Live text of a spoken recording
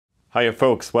Hiya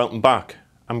folks, welcome back.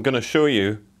 I'm going to show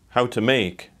you how to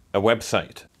make a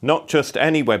website. Not just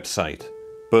any website,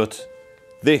 but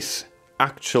this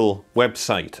actual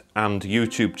website and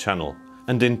YouTube channel.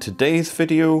 And in today's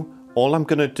video, all I'm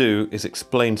going to do is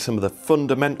explain some of the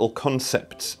fundamental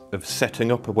concepts of setting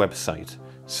up a website.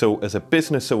 So as a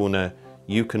business owner,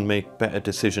 you can make better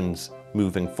decisions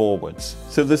moving forwards.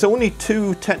 So there's only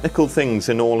two technical things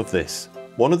in all of this.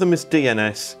 One of them is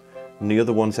DNS and the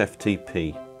other one's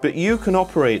FTP. But you can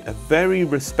operate a very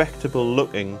respectable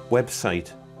looking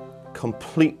website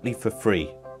completely for free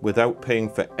without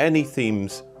paying for any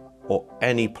themes or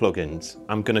any plugins.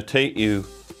 I'm going to take you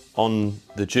on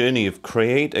the journey of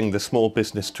creating the Small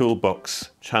Business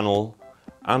Toolbox channel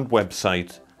and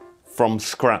website from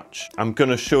scratch. I'm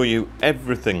going to show you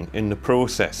everything in the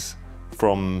process,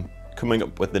 from coming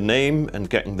up with the name and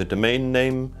getting the domain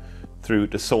name, through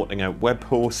to sorting out web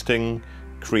hosting,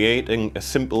 creating a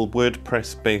simple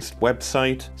WordPress based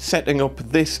website, setting up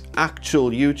this actual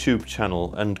YouTube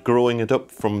channel and growing it up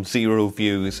from 0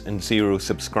 views and 0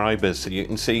 subscribers, so you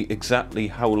can see exactly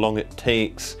how long it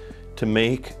takes to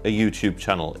make a YouTube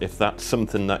channel if that's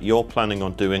something that you're planning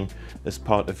on doing as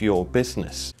part of your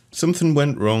business. Something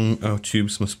went wrong, our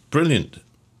tubes must brilliant.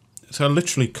 So I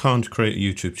literally can't create a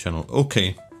YouTube channel.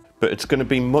 Okay. But it's going to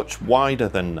be much wider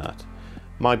than that.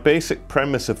 My basic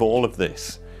premise of all of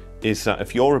this is that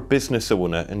if you're a business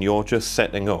owner and you're just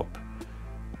setting up,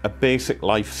 a basic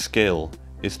life skill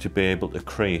is to be able to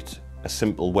create a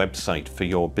simple website for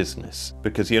your business,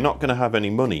 because you're not going to have any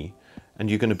money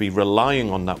and you're going to be relying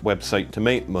on that website to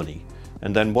make money.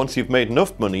 And then once you've made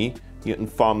enough money, you can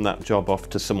farm that job off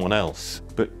to someone else.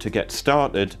 But to get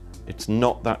started, it's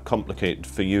not that complicated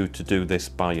for you to do this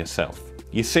by yourself.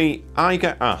 You see, I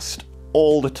get asked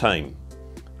all the time,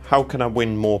 how can I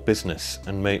win more business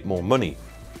and make more money?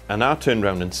 And I turn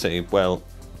around and say, well,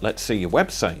 let's see your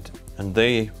website. And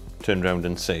they turn around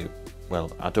and say,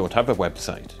 well, I don't have a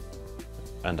website.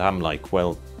 And I'm like,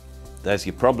 well, there's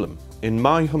your problem. In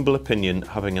my humble opinion,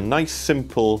 having a nice,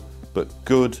 simple, but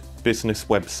good business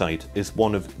website is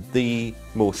one of the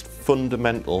most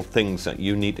fundamental things that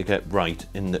you need to get right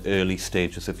in the early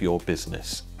stages of your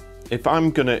business. If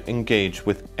I'm going to engage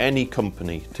with any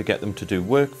company to get them to do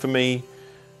work for me,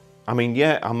 I mean,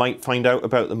 yeah, I might find out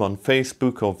about them on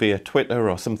Facebook or via Twitter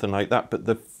or something like that, but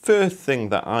the first thing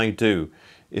that I do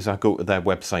is I go to their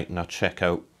website and I check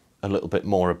out a little bit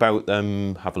more about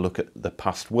them, have a look at the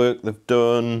past work they've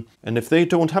done. And if they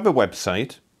don't have a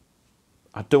website,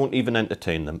 I don't even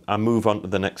entertain them. I move on to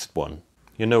the next one.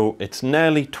 You know, it's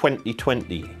nearly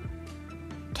 2020.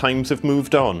 Times have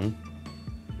moved on.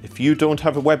 If you don't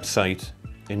have a website,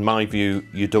 in my view,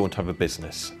 you don't have a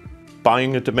business.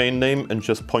 Buying a domain name and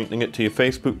just pointing it to your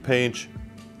Facebook page,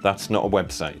 that's not a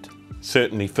website.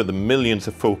 Certainly for the millions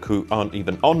of folk who aren't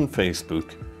even on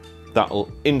Facebook,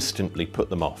 that'll instantly put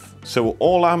them off. So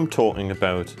all I'm talking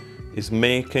about is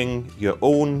making your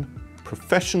own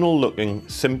professional looking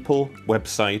simple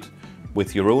website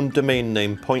with your own domain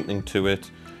name pointing to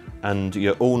it and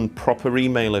your own proper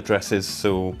email addresses,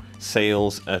 so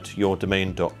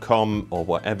sales@yourdomain.com or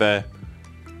whatever.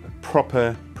 A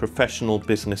proper professional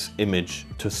business image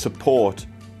to support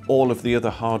all of the other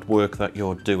hard work that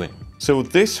you're doing. So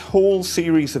this whole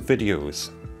series of videos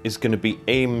is going to be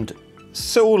aimed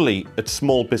solely at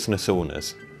small business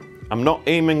owners. I'm not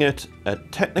aiming it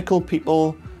at technical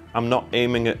people. I'm not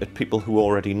aiming it at people who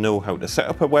already know how to set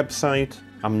up a website.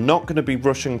 I'm not going to be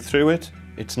rushing through it.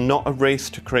 It's not a race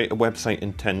to create a website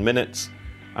in 10 minutes.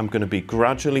 I'm going to be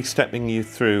gradually stepping you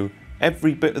through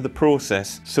every bit of the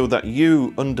process so that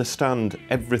you understand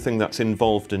everything that's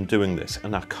involved in doing this,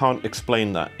 and I can't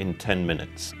explain that in 10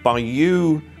 minutes. By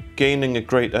you gaining a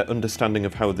greater understanding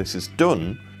of how this is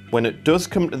done, when it does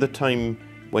come to the time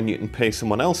when you can pay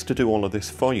someone else to do all of this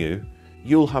for you,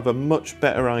 you'll have a much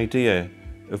better idea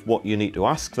of what you need to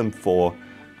ask them for,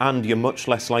 and you're much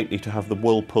less likely to have the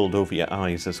wool pulled over your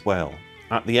eyes as well.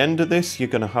 At the end of this, you're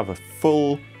going to have a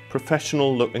full,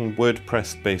 professional looking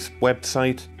WordPress based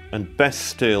website, and best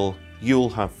still, you'll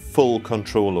have full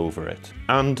control over it.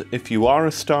 And if you are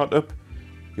a startup,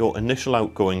 your initial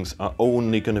outgoings are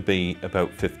only going to be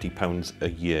about £50 a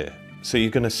year. So you're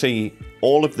going to see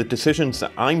all of the decisions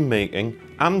that I'm making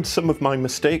and some of my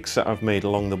mistakes that I've made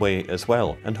along the way as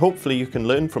well. And hopefully you can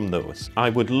learn from those. I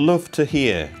would love to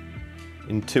hear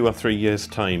in 2 or 3 years'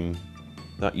 time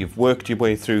that you've worked your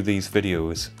way through these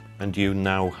videos and you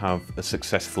now have a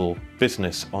successful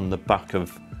business on the back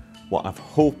of what I've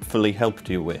hopefully helped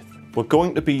you with. We're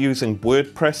going to be using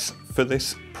WordPress for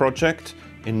this project.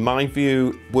 In my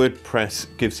view, WordPress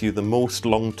gives you the most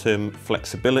long-term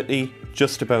flexibility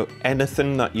Just about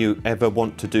anything that you ever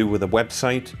want to do with a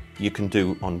website, you can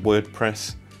do on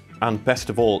WordPress. And best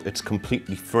of all, it's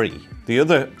completely free. The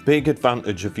other big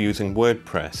advantage of using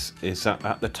WordPress is that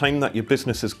at the time that your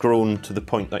business has grown to the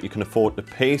point that you can afford to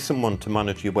pay someone to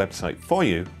manage your website for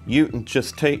you, you can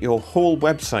just take your whole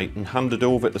website and hand it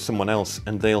over to someone else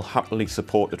and they'll happily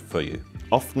support it for you.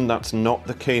 Often that's not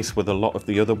the case with a lot of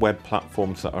the other web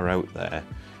platforms that are out there,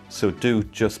 so do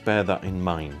just bear that in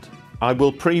mind. I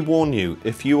will pre-warn you,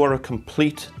 if you are a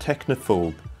complete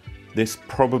technophobe, this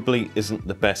probably isn't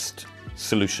the best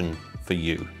solution for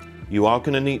you. You are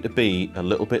going to need to be a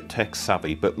little bit tech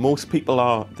savvy, but most people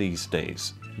are these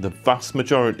days. The vast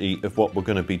majority of what we're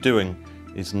going to be doing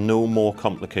is no more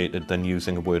complicated than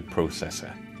using a word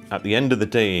processor. At the end of the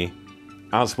day,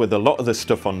 as with a lot of the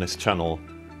stuff on this channel,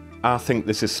 I think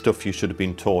this is stuff you should have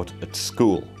been taught at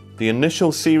school. The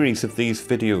initial series of these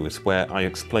videos where I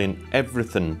explain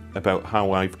everything about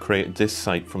how I've created this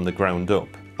site from the ground up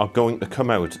are going to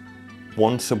come out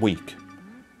once a week.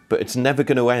 But it's never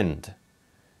going to end.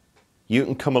 You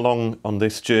can come along on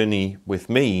this journey with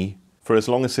me for as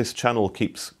long as this channel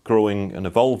keeps growing and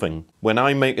evolving. When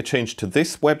I make a change to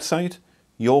this website,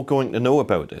 you're going to know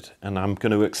about it, and I'm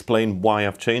going to explain why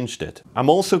I've changed it. I'm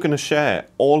also going to share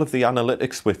all of the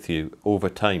analytics with you over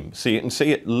time, so you can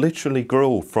see it literally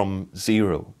grow from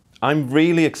zero. I'm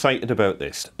really excited about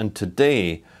this, and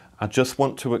today I just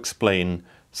want to explain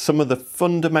some of the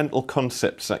fundamental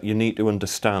concepts that you need to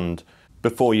understand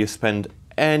before you spend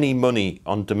any money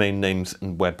on domain names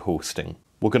and web hosting.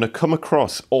 We're going to come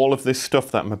across all of this stuff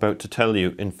that I'm about to tell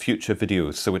you in future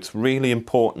videos, so it's really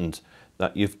important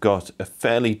that you've got a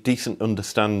fairly decent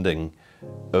understanding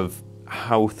of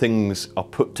how things are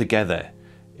put together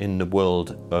in the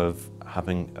world of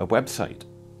having a website.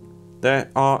 There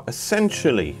are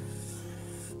essentially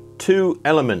two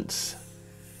elements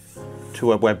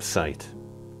to a website: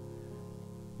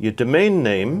 your domain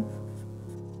name,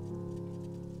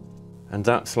 and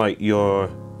that's like your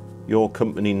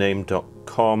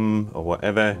companyname.com or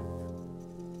whatever.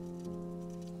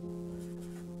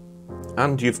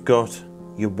 And you've got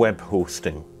your web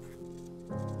hosting.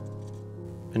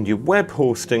 And your web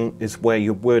hosting is where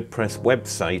your WordPress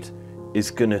website is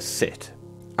gonna sit.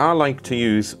 I like to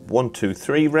use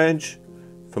 123reg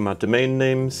for my domain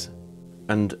names,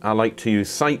 and I like to use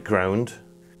SiteGround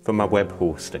for my web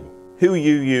hosting. Who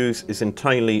you use is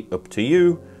entirely up to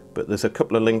you, but there's a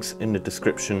couple of links in the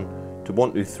description to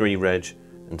 123reg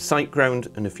and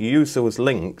SiteGround, and if you use those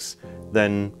links,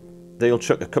 then they'll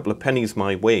chuck a couple of pennies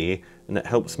my way, and it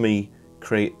helps me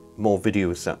create more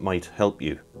videos that might help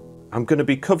you. I'm going to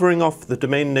be covering off the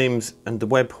domain names and the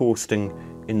web hosting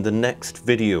in the next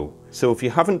video, so if you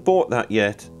haven't bought that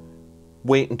yet,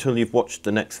 wait until you've watched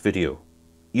the next video.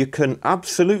 You can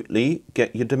absolutely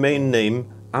get your domain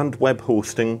name and web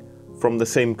hosting from the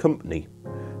same company.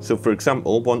 So for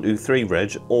example,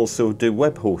 123reg also do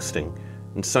web hosting,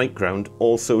 and SiteGround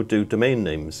also do domain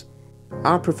names.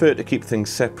 I prefer to keep things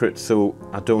separate so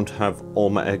I don't have all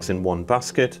my eggs in one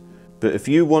basket, but if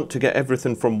you want to get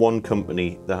everything from one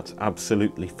company, that's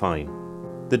absolutely fine.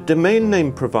 The domain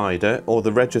name provider, or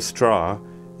the registrar,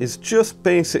 is just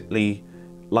basically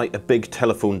like a big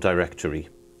telephone directory,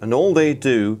 and all they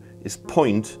do is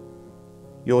point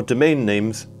your domain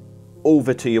names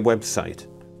over to your website.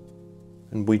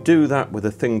 And we do that with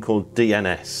a thing called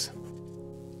DNS.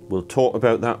 We'll talk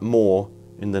about that more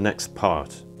in the next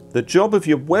part. The job of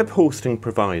your web hosting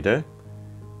provider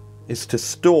is to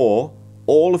store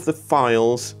all of the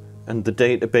files and the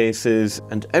databases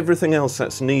and everything else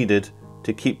that's needed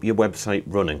to keep your website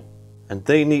running. And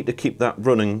they need to keep that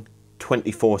running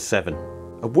 24/7.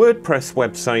 A WordPress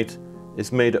website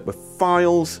is made up of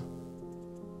files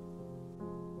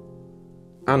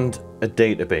and a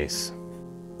database.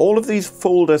 All of these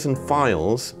folders and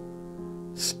files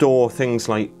store things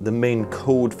like the main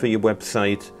code for your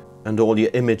website and all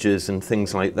your images and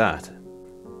things like that.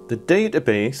 The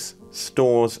database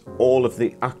stores all of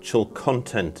the actual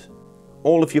content,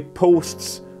 all of your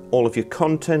posts, all of your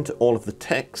content, all of the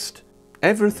text.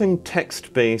 Everything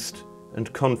text-based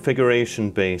and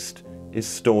configuration-based is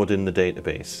stored in the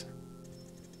database.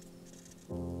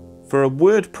 For a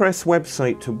WordPress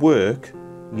website to work,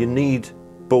 you need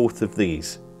both of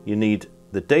these. You need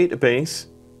the database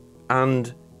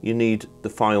and you need the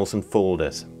files and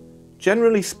folders.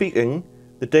 Generally speaking,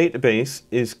 the database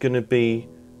is going to be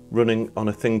running on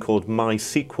a thing called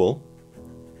MySQL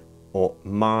or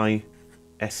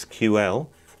MySQL.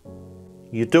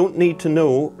 You don't need to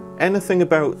know anything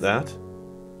about that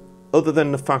other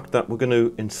than the fact that we're going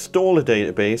to install a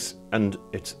database, and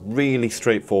it's really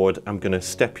straightforward. I'm going to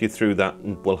step you through that,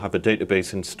 and we'll have a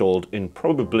database installed in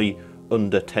probably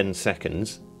under 10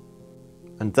 seconds.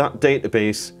 And that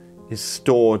database is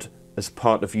stored as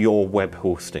part of your web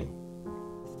hosting.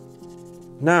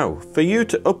 Now, for you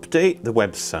to update the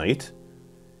website,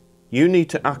 you need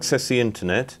to access the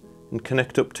internet and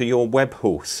connect up to your web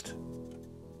host.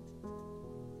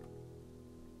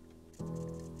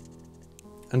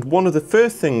 And one of the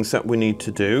first things that we need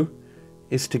to do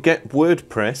is to get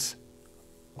WordPress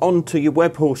onto your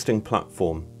web hosting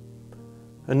platform.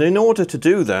 And in order to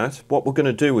do that, what we're going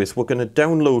to do is we're going to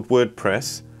download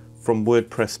WordPress from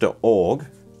wordpress.org.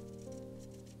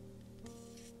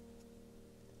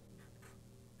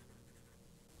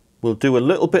 We'll do a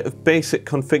little bit of basic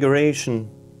configuration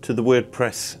to the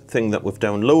WordPress thing that we've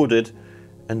downloaded,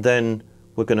 and then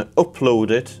we're going to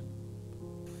upload it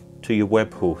to your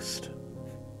web host.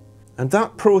 And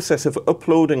that process of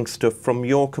uploading stuff from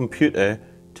your computer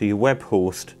to your web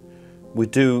host, we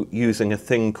do using a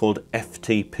thing called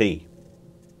FTP.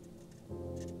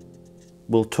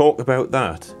 We'll talk about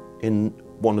that in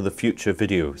one of the future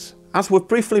videos. As we've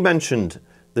briefly mentioned,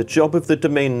 the job of the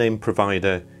domain name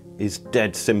provider is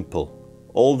dead simple.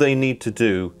 All they need to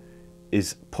do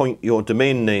is point your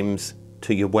domain names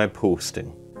to your web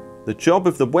hosting. The job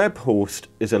of the web host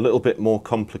is a little bit more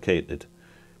complicated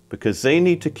because they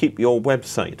need to keep your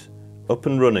website up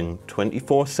and running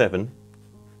 24/7.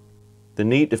 They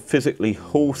need to physically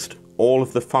host all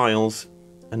of the files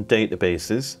and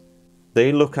databases.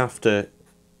 They look after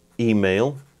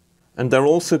email, and they're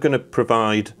also going to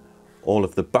provide all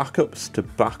of the backups to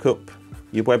back up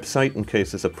your website in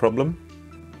case there's a problem.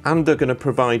 And they're going to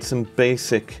provide some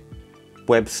basic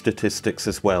web statistics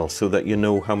as well, so that you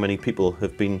know how many people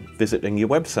have been visiting your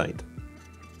website.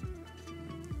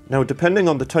 Now, depending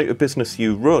on the type of business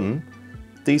you run,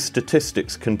 these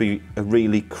statistics can be a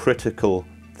really critical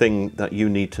thing that you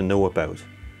need to know about.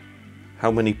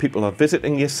 How many people are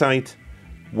visiting your site,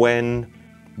 when,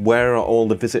 where are all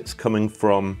the visits coming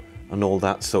from, and all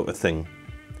that sort of thing.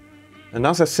 And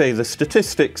as I say, the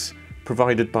statistics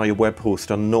provided by a web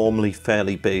host are normally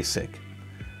fairly basic.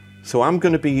 So I'm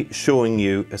going to be showing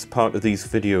you, as part of these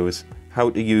videos, how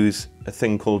to use a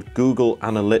thing called Google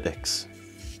Analytics.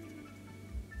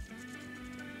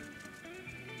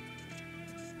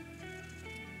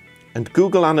 And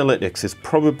Google Analytics is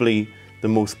probably the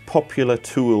most popular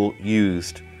tool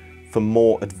used for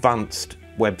more advanced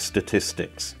web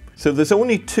statistics. So there's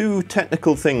only two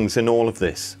technical things in all of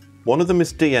this. One of them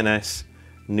is DNS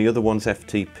and the other one's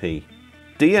FTP.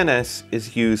 DNS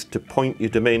is used to point your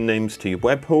domain names to your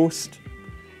web host.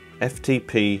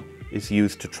 FTP is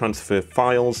used to transfer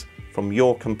files from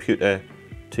your computer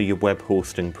to your web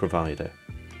hosting provider.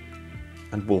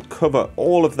 And we'll cover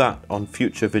all of that on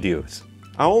future videos.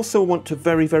 I also want to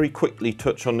very quickly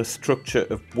touch on the structure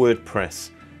of WordPress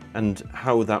and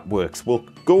how that works. We'll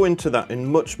go into that in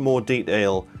much more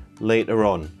detail later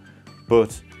on,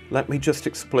 but let me just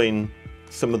explain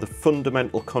some of the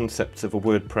fundamental concepts of a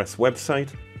WordPress website,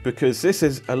 because this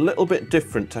is a little bit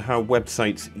different to how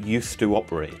websites used to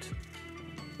operate.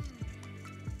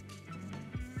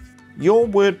 Your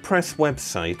WordPress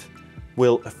website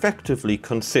will effectively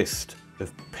consist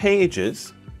of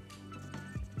pages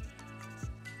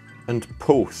and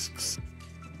posts.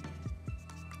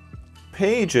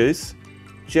 Pages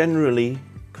generally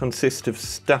consist of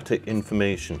static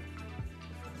information.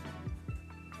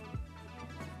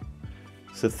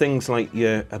 So things like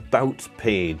your about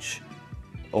page,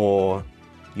 or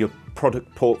your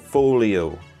product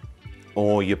portfolio,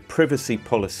 or your privacy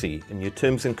policy and your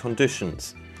terms and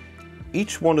conditions.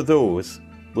 Each one of those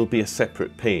will be a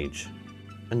separate page,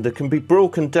 and they can be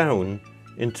broken down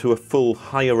into a full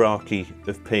hierarchy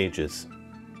of pages.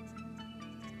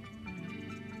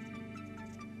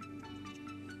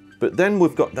 But then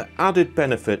we've got the added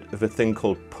benefit of a thing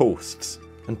called posts.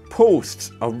 And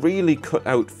posts are really cut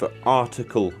out for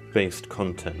article-based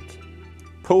content.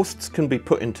 Posts can be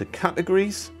put into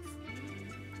categories.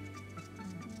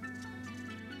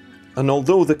 And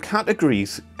although the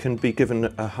categories can be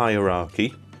given a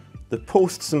hierarchy, the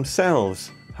posts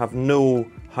themselves have no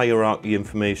hierarchy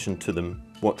information to them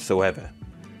whatsoever.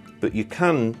 But you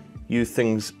can use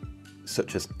things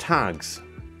such as tags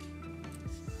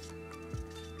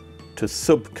to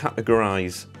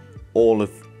subcategorize all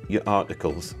of your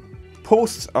articles.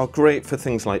 Posts are great for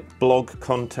things like blog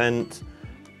content,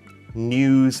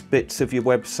 news bits of your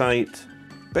website,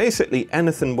 basically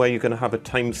anything where you're going to have a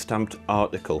time-stamped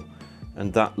article,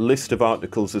 and that list of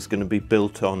articles is going to be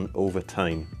built on over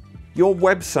time. Your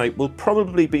website will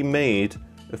probably be made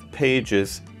of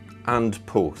pages and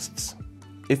posts.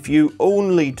 If you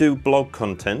only do blog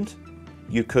content,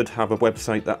 you could have a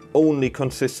website that only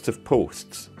consists of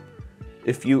posts.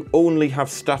 If you only have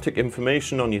static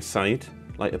information on your site,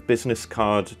 like a business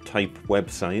card type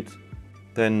website,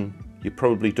 then you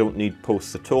probably don't need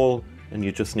posts at all and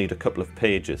you just need a couple of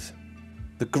pages.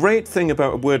 The great thing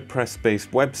about a WordPress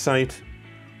based website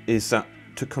is that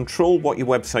to control what your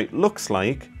website looks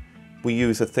like, we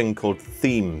use a thing called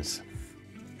themes.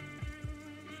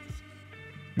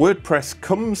 WordPress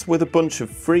comes with a bunch of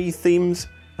free themes,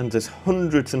 and there's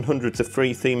hundreds and hundreds of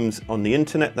free themes on the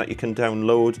internet that you can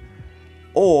download,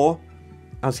 or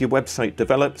as your website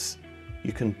develops,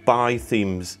 you can buy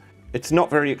themes. It's not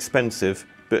very expensive,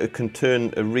 but it can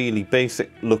turn a really basic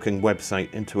looking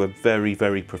website into a very,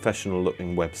 very professional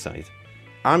looking website.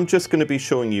 I'm just going to be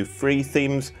showing you free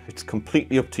themes. It's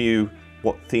completely up to you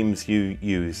what themes you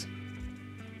use.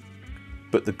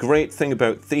 But the great thing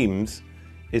about themes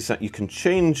is that you can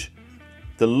change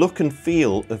the look and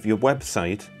feel of your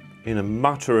website in a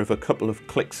matter of a couple of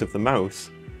clicks of the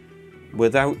mouse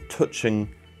without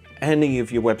touching any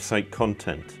of your website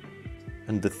content.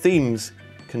 And the themes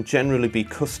can generally be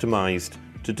customized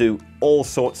to do all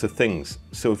sorts of things.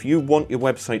 So if you want your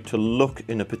website to look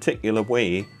in a particular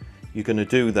way, you're going to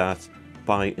do that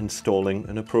by installing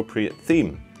an appropriate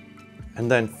theme.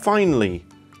 And then finally,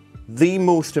 the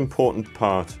most important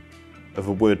part of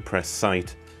a WordPress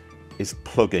site is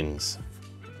plugins.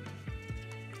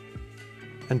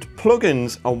 And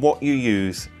plugins are what you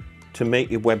use to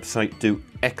make your website do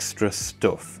extra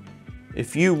stuff.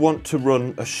 If you want to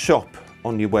run a shop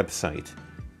on your website,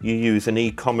 you use an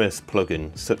e-commerce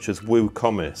plugin such as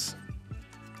WooCommerce.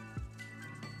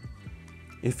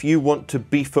 If you want to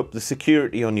beef up the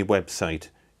security on your website,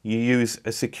 you use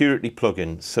a security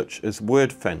plugin such as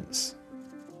WordFence.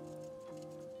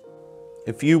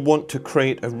 If you want to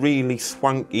create a really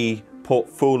swanky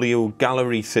portfolio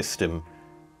gallery system,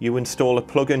 you install a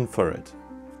plugin for it.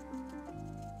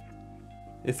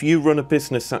 If you run a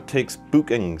business that takes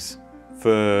bookings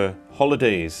for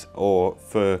holidays or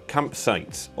for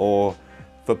campsites or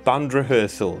for band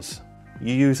rehearsals,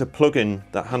 you use a plugin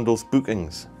that handles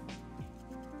bookings.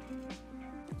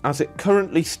 As it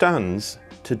currently stands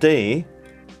today,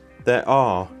 there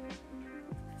are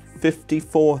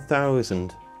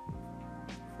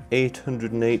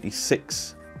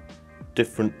 54,886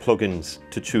 different plugins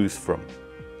to choose from.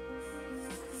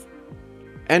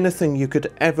 Anything you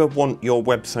could ever want your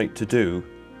website to do,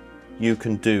 you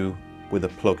can do with a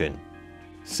plugin.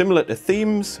 Similar to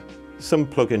themes, some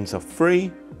plugins are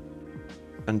free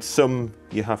and some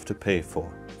you have to pay for.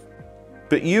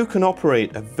 But you can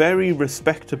operate a very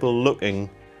respectable looking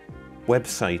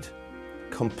website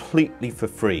completely for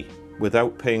free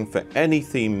without paying for any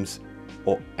themes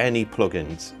or any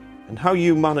plugins. And how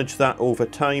you manage that over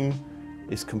time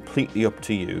is completely up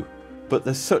to you. But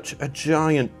there's such a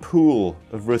giant pool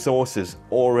of resources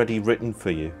already written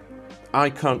for you. I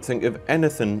can't think of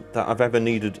anything that I've ever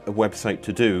needed a website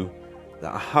to do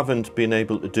that I haven't been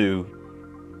able to do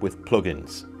with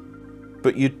plugins.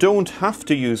 But you don't have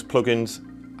to use plugins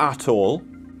at all,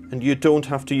 and you don't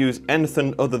have to use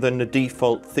anything other than the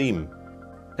default theme.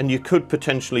 And you could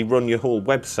potentially run your whole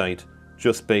website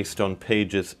just based on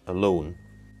pages alone.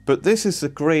 But this is the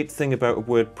great thing about a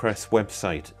WordPress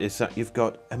website, is that you've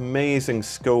got amazing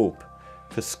scope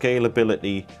for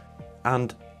scalability,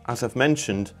 and as I've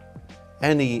mentioned,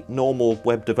 any normal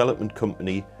web development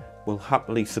company will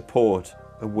happily support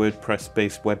a WordPress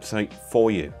based website for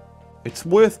you. It's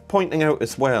worth pointing out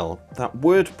as well that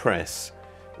WordPress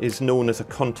is known as a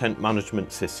content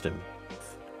management system,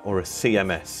 or a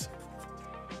CMS.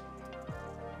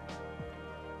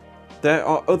 There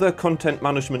are other content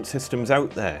management systems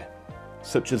out there,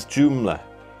 such as Joomla,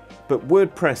 but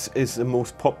WordPress is the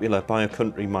most popular by a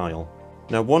country mile.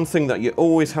 Now, one thing that you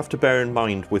always have to bear in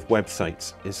mind with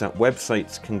websites is that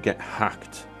websites can get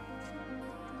hacked.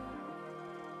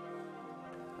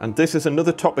 And this is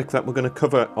another topic that we're going to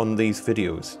cover on these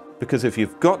videos, because if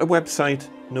you've got a website,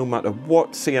 no matter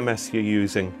what CMS you're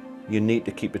using, you need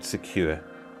to keep it secure.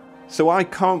 So I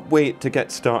can't wait to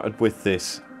get started with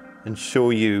this and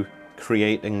show you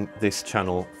creating this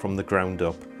channel from the ground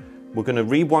up. We're going to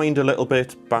rewind a little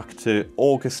bit back to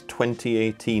August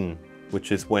 2018,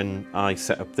 which is when I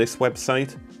set up this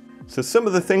website. So some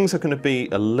of the things are going to be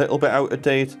a little bit out of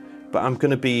date, but I'm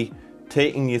going to be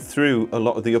taking you through a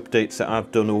lot of the updates that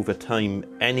I've done over time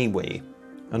anyway,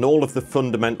 and all of the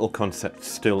fundamental concepts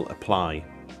still apply.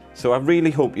 So I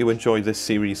really hope you enjoy this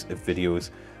series of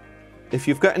videos. If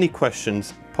you've got any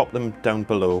questions, pop them down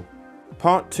below.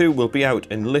 Part 2 will be out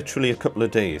in literally a couple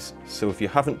of days, so if you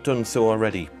haven't done so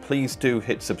already, please do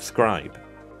hit subscribe.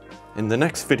 In the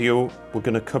next video, we're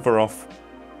going to cover off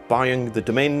buying the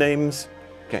domain names,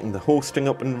 getting the hosting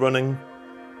up and running,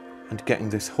 and getting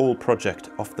this whole project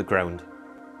off the ground.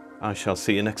 I shall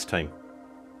see you next time.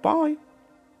 Bye!